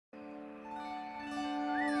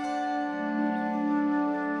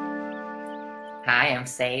Hi, I'm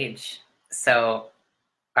Sage. So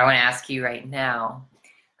I want to ask you right now,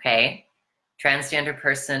 okay, transgender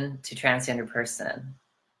person to transgender person,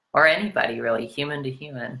 or anybody really, human to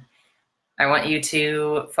human, I want you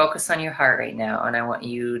to focus on your heart right now, and I want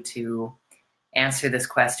you to answer this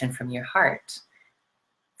question from your heart.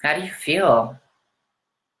 How do you feel?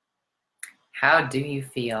 How do you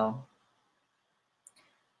feel?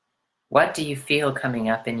 What do you feel coming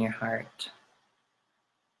up in your heart?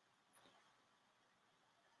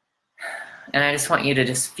 And I just want you to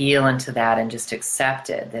just feel into that and just accept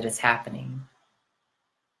it, that it's happening.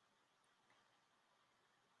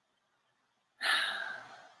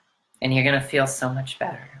 And you're going to feel so much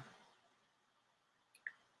better.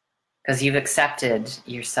 Because you've accepted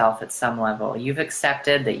yourself at some level. You've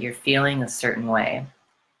accepted that you're feeling a certain way.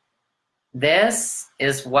 This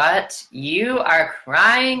is what you are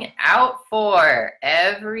crying out for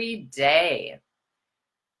every day.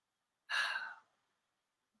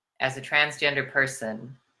 As a transgender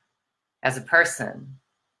person, as a person,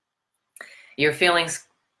 your feelings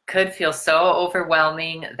could feel so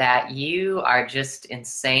overwhelming that you are just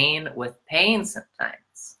insane with pain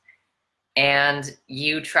sometimes. And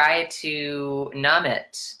you try to numb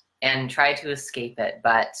it and try to escape it,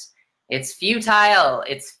 but it's futile.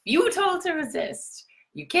 It's futile to resist.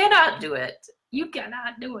 You cannot do it. You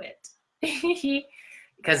cannot do it.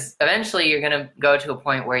 Because eventually you're going to go to a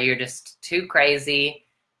point where you're just too crazy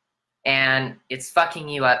and it's fucking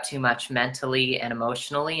you up too much mentally and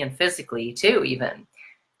emotionally and physically too, even.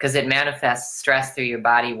 Because it manifests stress through your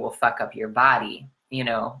body will fuck up your body, you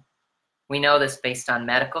know. We know this based on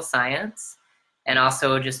medical science and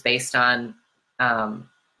also just based on,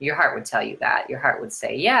 your heart would tell you that. Your heart would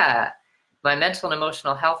say, yeah, my mental and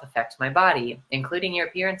emotional health affects my body, including your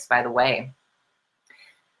appearance, by the way.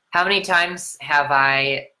 How many times have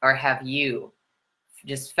I, or have you,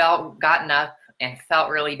 just gotten up and felt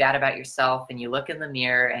really bad about yourself, and you look in the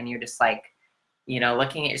mirror and you're just like, you know,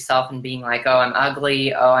 looking at yourself and being like, oh, I'm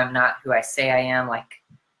ugly, oh, I'm not who I say I am, like,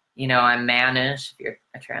 you know, I'm mannish if you're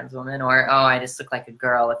a trans woman, or, oh, I just look like a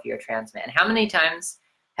girl if you're a trans man. How many times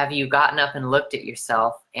have you gotten up and looked at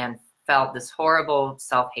yourself and felt this horrible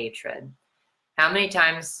self-hatred? How many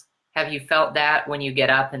times have you felt that when you get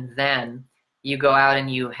up and then you go out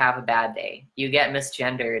and you have a bad day? You get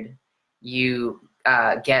misgendered. You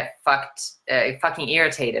get fucking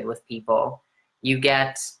irritated with people. You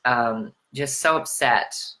get just so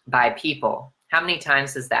upset by people. How many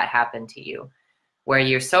times has that happened to you? Where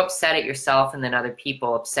you're so upset at yourself and then other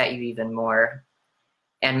people upset you even more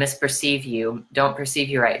and misperceive you, don't perceive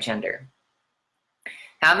your right gender.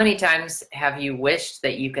 How many times have you wished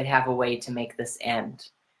that you could have a way to make this end?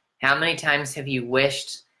 How many times have you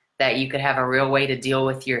wished that you could have a real way to deal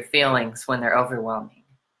with your feelings when they're overwhelming?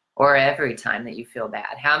 Or every time that you feel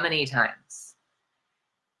bad? How many times?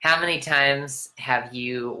 How many times have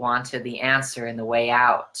you wanted the answer and the way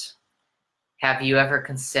out? Have you ever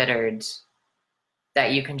considered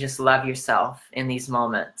that you can just love yourself in these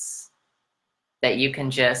moments? That you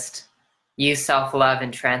can just use self-love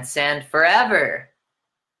and transcend forever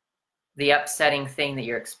the upsetting thing that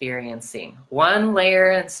you're experiencing, one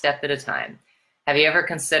layer and step at a time. Have you ever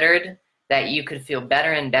considered that you could feel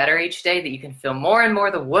better and better each day, that you can feel more and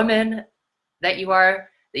more the woman that you are,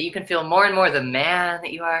 that you can feel more and more the man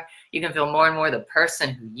that you are, you can feel more and more the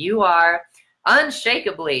person who you are,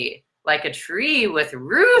 unshakably, like a tree with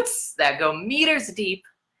roots that go meters deep.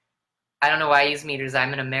 I don't know why I use meters.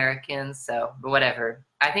 I'm an American, so but whatever.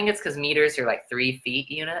 I think it's because meters are like 3 feet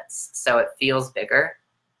units, so it feels bigger.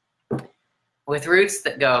 With roots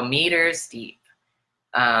that go meters deep.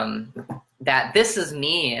 That this is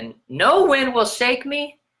me and no wind will shake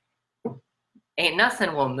me. Ain't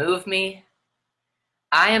nothing will move me.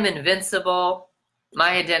 I am invincible.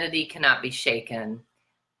 My identity cannot be shaken.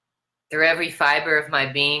 Through every fiber of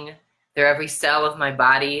my being, through every cell of my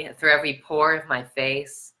body, through every pore of my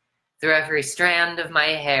face, through every strand of my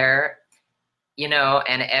hair, you know,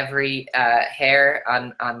 and every hair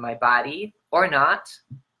on my body, or not,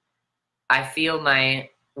 I feel my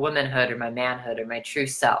womanhood or my manhood or my true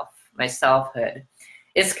self, my selfhood,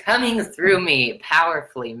 is coming through me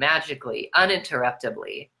powerfully, magically,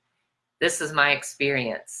 uninterruptibly. This is my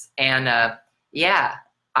experience. And yeah,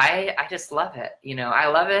 I just love it. You know, I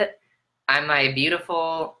love it. I'm my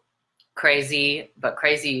beautiful, crazy, but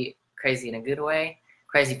crazy in a good way.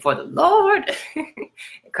 Crazy for the Lord.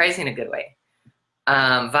 Crazy in a good way.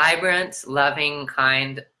 Vibrant, loving,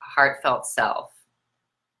 kind, heartfelt self.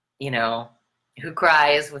 You know, who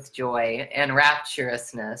cries with joy and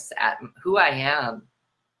rapturousness at who I am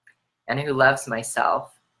and who loves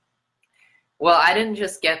myself. Well, I didn't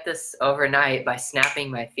just get this overnight by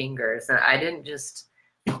snapping my fingers. And I didn't just,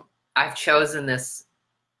 I've chosen this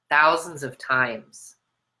thousands of times.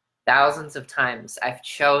 Thousands of times I've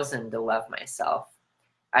chosen to love myself.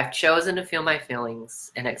 I've chosen to feel my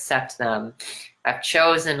feelings and accept them. I've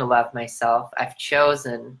chosen to love myself. I've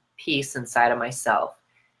chosen peace inside of myself.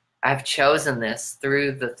 I've chosen this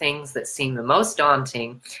through the things that seem the most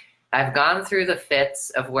daunting. I've gone through the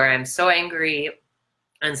fits of where I'm so angry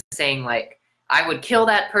and saying, like, I would kill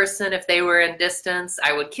that person if they were in distance.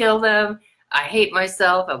 I would kill them. I hate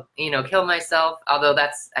myself. I'll, kill myself. Although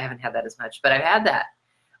I haven't had that as much, but I've had that.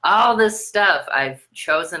 All this stuff, I've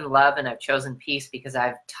chosen love and I've chosen peace because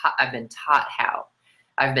I've been taught how.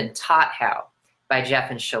 I've been taught how by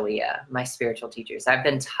Jeff and Shalia, my spiritual teachers. I've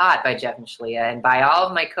been taught by Jeff and Shalia and by all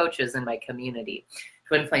of my coaches in my community,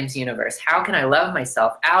 Twin Flames Universe. How can I love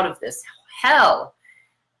myself out of this hell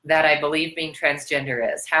that I believe being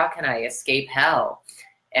transgender is? How can I escape hell?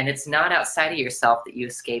 And it's not outside of yourself that you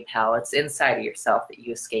escape hell. It's inside of yourself that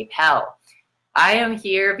you escape hell. I am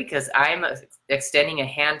here because I'm extending a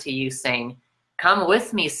hand to you saying, come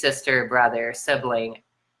with me, sister, brother, sibling.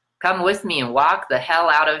 Come with me and walk the hell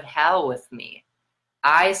out of hell with me.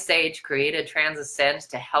 I, Sage, created TransAscend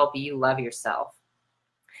to help you love yourself.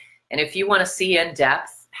 And if you want to see in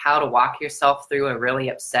depth how to walk yourself through a really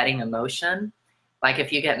upsetting emotion, like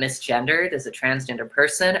if you get misgendered as a transgender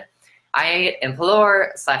person, I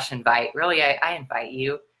implore / invite, really I invite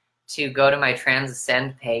you to go to my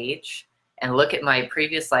TransAscend page and look at my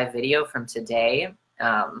previous live video from today,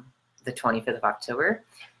 the 25th of October,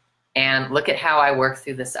 and look at how I work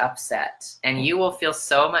through this upset. And you will feel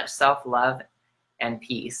so much self-love and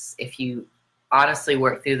peace if you honestly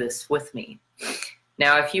work through this with me.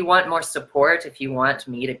 Now, if you want more support, if you want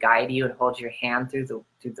me to guide you and hold your hand through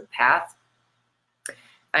the path,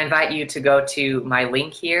 I invite you to go to my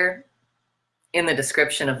link here in the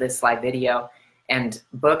description of this live video and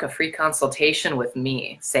book a free consultation with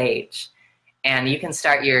me, Sage. And you can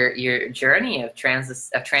start your journey of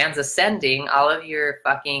transascending all of your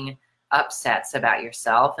fucking upsets about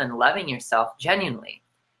yourself and loving yourself genuinely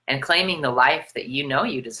and claiming the life that you know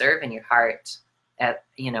you deserve in your heart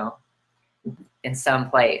in some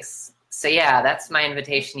place. So yeah, that's my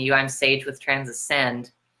invitation to you. I'm Sage with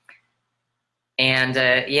TransAscend. And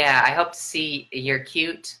yeah, I hope to see your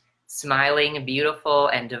cute, smiling, beautiful,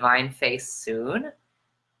 and divine face soon.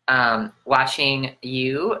 Watching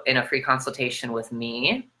you in a free consultation with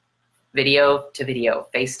me, video to video,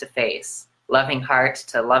 face to face, loving heart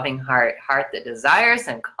to loving heart, heart that desires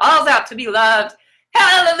and calls out to be loved.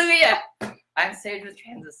 Hallelujah! I'm Sage with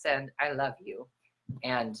TransAscend. I love you,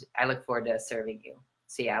 and I look forward to serving you.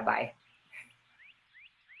 See ya, bye.